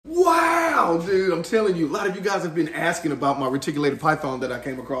Wow, dude, I'm telling you, a lot of you guys have been asking about my reticulated python that I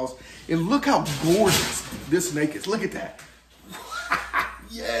came across. And look how gorgeous this snake is. Look at that.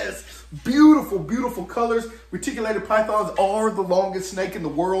 Yes. Beautiful, beautiful colors. Reticulated pythons are the longest snake in the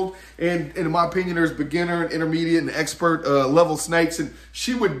world. And in my opinion, there's beginner and intermediate and expert level snakes. And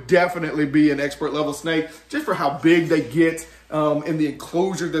she would definitely be an expert level snake just for how big they get. And the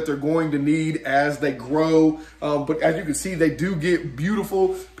enclosure that they're going to need as they grow. But as you can see, they do get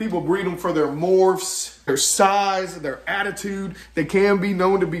beautiful. People breed them for their morphs, their size, their attitude. They can be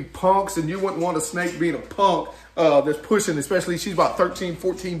known to be punks, and you wouldn't want a snake being a punk that's pushing, especially she's about 13,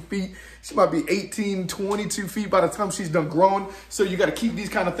 14 feet. She might be 18, 22 feet by the time she's done growing. So you got to keep these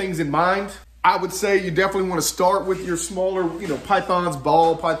kind of things in mind. I would say you definitely want to start with your smaller, pythons,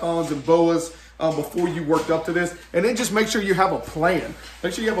 ball pythons and boas. Before you worked up to this. And then just make sure you have a plan.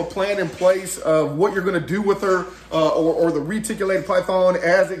 Make sure you have a plan in place of what you're gonna do with her or the reticulated python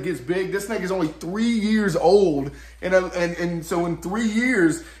as it gets big. This snake is only 3 years old. And so in 3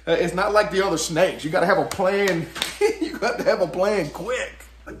 years, it's not like the other snakes. You gotta have a plan. You got to have a plan quick.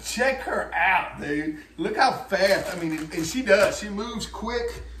 But check her out, dude. Look how fast, and she does. She moves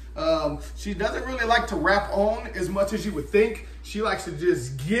quick. She doesn't really like to wrap on as much as you would think. She likes to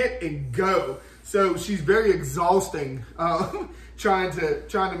just get and go. So she's very exhausting trying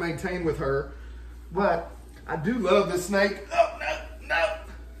to maintain with her. But I do love this snake. Oh, no.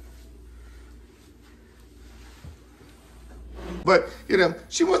 But,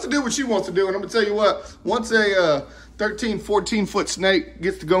 she wants to do what she wants to do. And I'm going to tell you what, once a 13, 14 foot snake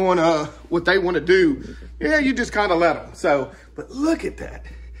gets to going what they want to do, yeah, you just kind of let them. So, but look at that.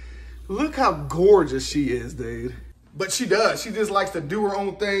 Look how gorgeous she is, dude. But she does. She just likes to do her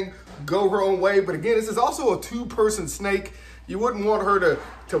own thing, go her own way. But again, this is also a two-person snake. You wouldn't want her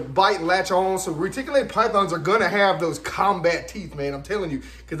to bite and latch on. So reticulated pythons are going to have those combat teeth, man. I'm telling you,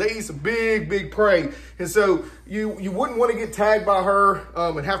 because they eat some big, big prey. And so you wouldn't want to get tagged by her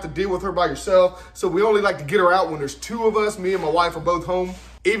and have to deal with her by yourself. So we only like to get her out when there's two of us. Me and my wife are both home.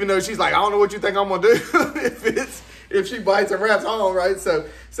 Even though she's like, I don't know what you think I'm going to do if she bites and wraps on, right? So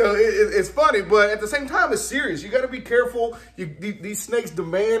it's funny, but at the same time, it's serious. You got to be careful. These snakes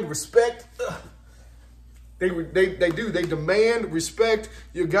demand respect. They do. They demand respect.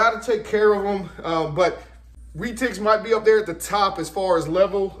 You got to take care of them. But retics might be up there at the top as far as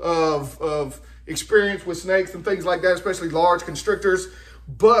level of experience with snakes and things like that, especially large constrictors.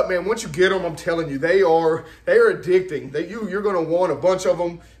 But man, once you get them, I'm telling you, they are addicting. You're gonna want a bunch of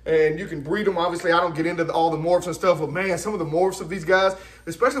them, and you can breed them. Obviously, I don't get into all the morphs and stuff, but man, some of the morphs of these guys,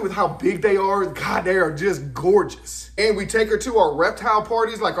 especially with how big they are, God, they are just gorgeous. And we take her to our reptile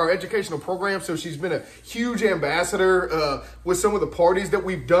parties, like our educational program. So she's been a huge ambassador with some of the parties that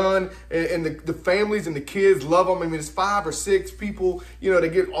we've done, and the families and the kids love them. I mean, it's 5 or 6 people. They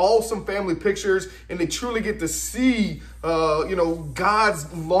get awesome family pictures, and they truly get to see, God's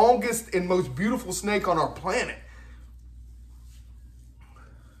longest and most beautiful snake on our planet.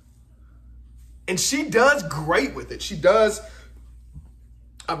 And she does great with it. She does.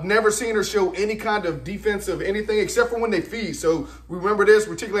 I've never seen her show any kind of defensive anything except for when they feed. So remember this,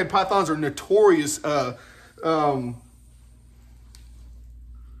 reticulated pythons are notorious for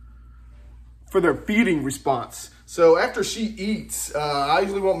their feeding response. So after she eats, I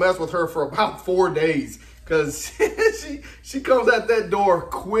usually won't mess with her for about 4 days because she comes at that door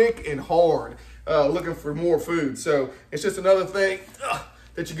quick and hard looking for more food. So it's just another thing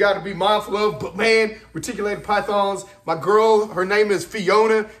that you got to be mindful of. But man, reticulated pythons, my girl, her name is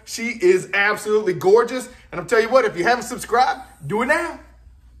Fiona. She is absolutely gorgeous. And I'm telling you what, if you haven't subscribed, do it now.